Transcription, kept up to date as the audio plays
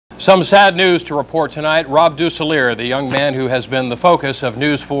Some sad news to report tonight. Rob Dusalier, the young man who has been the focus of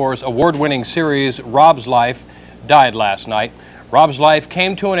News 4's award-winning series Rob's Life, died last night. Rob's life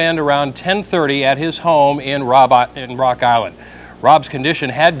came to an end around 10:30 at his home in Rock Island. Rob's condition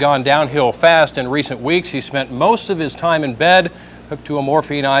had gone downhill fast in recent weeks. He spent most of his time in bed, hooked to a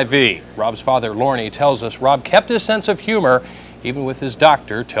morphine IV. Rob's father, Lorne, tells us Rob kept his sense of humor, even with his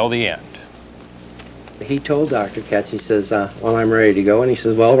doctor, till the end. He told Dr. Katz, he says, well, I'm ready to go. And he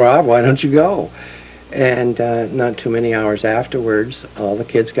says, well, Rob, why don't you go? And not too many hours afterwards, all the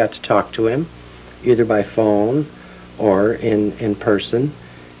kids got to talk to him, either by phone or in person.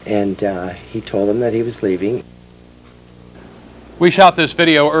 And he told them that he was leaving. We shot this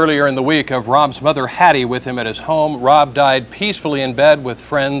video earlier in the week of Rob's mother, Hattie, with him at his home. Rob died peacefully in bed with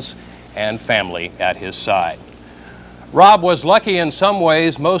friends and family at his side. Rob was lucky in some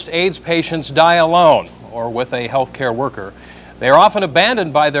ways. Most AIDS patients die alone or with a healthcare worker. They are often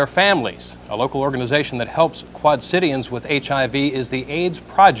abandoned by their families. A local organization that helps Quad Cityans with HIV is the AIDS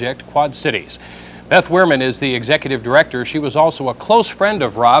Project Quad Cities. Beth Wehrman is the executive director. She was also a close friend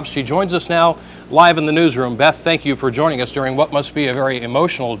of Rob's. She joins us now live in the newsroom. Beth, thank you for joining us during what must be a very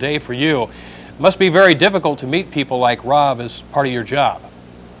emotional day for you. It must be very difficult to meet people like Rob as part of your job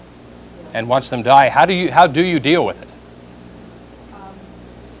and watch them die. How do you deal with it?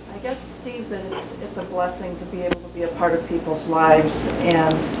 I guess, Steve, that it's a blessing to be able to be a part of people's lives,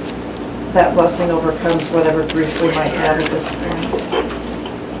 and that blessing overcomes whatever grief we might have at this point.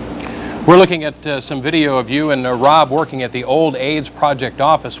 We're looking at some video of you and Rob working at the old AIDS Project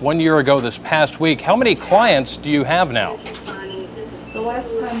office 1 year ago this past week. How many clients do you have now? The last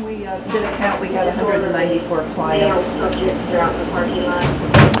time we did a count, we had 194 clients.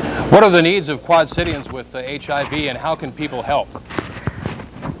 What are the needs of Quad Cityans with HIV, and how can people help?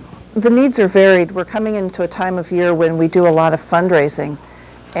 The needs are varied. We're coming into a time of year when we do a lot of fundraising,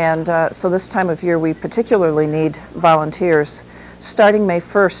 and so this time of year we particularly need volunteers. Starting May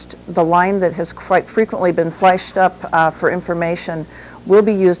 1st, the line that has quite frequently been flashed up for information will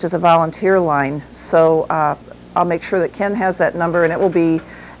be used as a volunteer line. So I'll make sure that Ken has that number, and it will be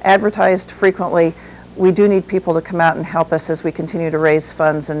advertised frequently. We do need people to come out and help us as we continue to raise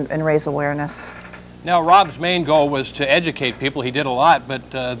funds and raise awareness. Now, Rob's main goal was to educate people. He did a lot,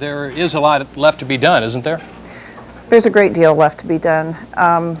 but there is a lot left to be done, isn't there? There's a great deal left to be done.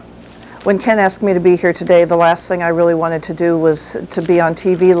 When Ken asked me to be here today, the last thing I really wanted to do was to be on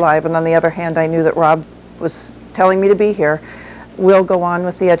TV live, and on the other hand, I knew that Rob was telling me to be here. We'll go on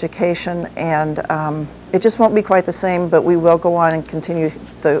with the education, and it just won't be quite the same, but we will go on and continue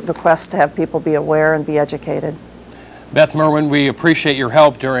the quest to have people be aware and be educated. Beth Merwin, we appreciate your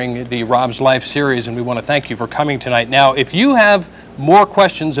help during the Rob's Life series, and we want to thank you for coming tonight. Now, if you have more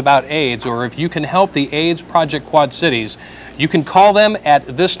questions about AIDS, or if you can help the AIDS Project Quad Cities, you can call them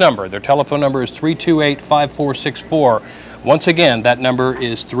at this number. Their telephone number is 328-5464. Once again, that number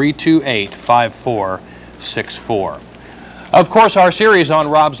is 328-5464. Of course, our series on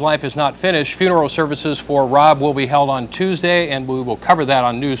Rob's life is not finished. Funeral services for Rob will be held on Tuesday, and we will cover that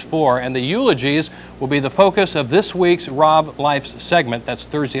on News 4. And the eulogies will be the focus of this week's Rob Life's segment. That's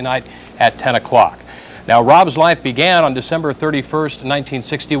Thursday night at 10 o'clock. Now, Rob's life began on December 31st,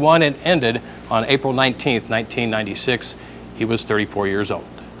 1961, and ended on April 19th, 1996. He was 34 years old.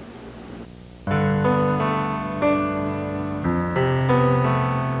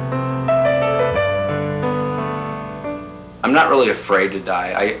 I'm not really afraid to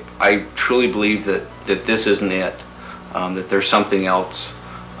die. I truly believe that this isn't it, that there's something else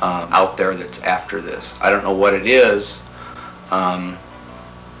out there that's after this. I don't know what it is,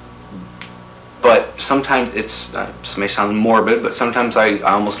 but sometimes it's, this may sound morbid, but sometimes I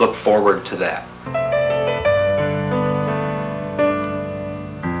almost look forward to that.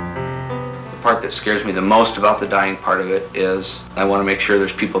 The part that scares me the most about the dying part of it is I want to make sure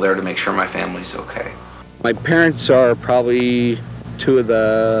there's people there to make sure my family's okay. My parents are probably two of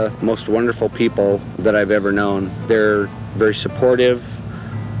the most wonderful people that I've ever known. They're very supportive,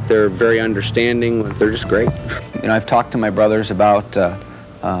 they're very understanding, they're just great. You know, I've talked to my brothers about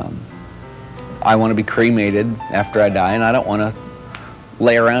I want to be cremated after I die, and I don't want to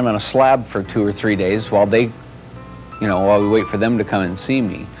lay around on a slab for 2 or 3 days while they, while we wait for them to come and see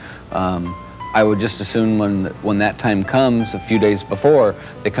me. I would just assume when that time comes, a few days before,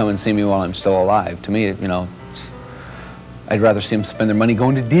 they come and see me while I'm still alive. To me, I'd rather see them spend their money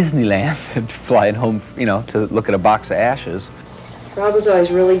going to Disneyland than flying home, to look at a box of ashes. Rob was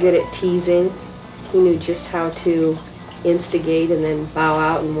always really good at teasing. He knew just how to instigate and then bow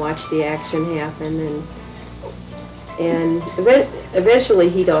out and watch the action happen, and eventually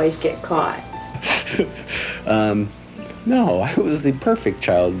he'd always get caught. No, I was the perfect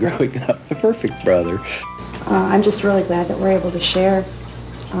child growing up, the perfect brother. I'm just really glad that we're able to share,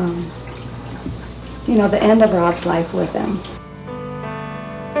 you know, the end of Rob's life with him.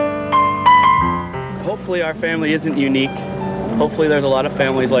 Hopefully our family isn't unique. Hopefully there's a lot of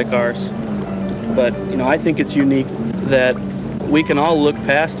families like ours. But, you know, I think it's unique that we can all look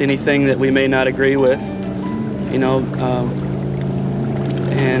past anything that we may not agree with, you know,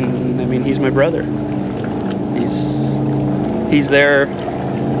 and I mean, he's my brother. He's there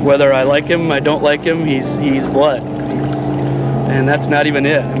whether I like him, I don't like him, he's blood. And that's not even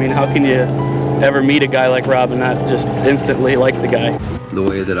it. I mean, how can you ever meet a guy like Rob and not just instantly like the guy? The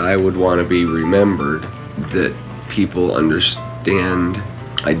way that I would want to be remembered, that people understand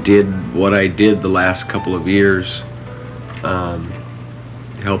I did what I did the last couple of years,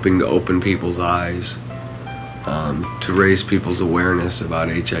 helping to open people's eyes, to raise people's awareness about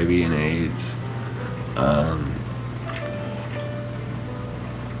HIV and AIDS.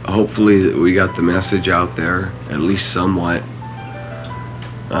 Hopefully that we got the message out there, at least somewhat,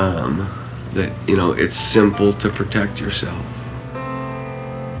 that, you know, it's simple to protect yourself.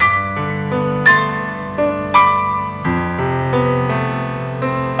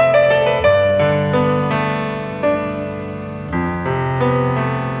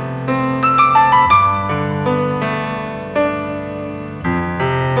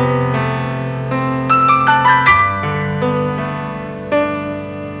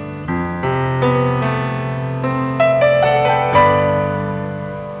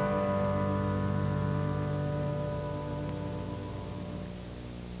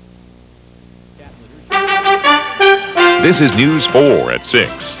 This is News 4 at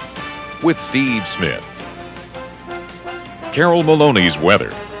 6 with Steve Smith. Carol Maloney's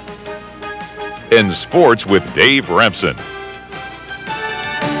weather. In sports with Dave Remsen.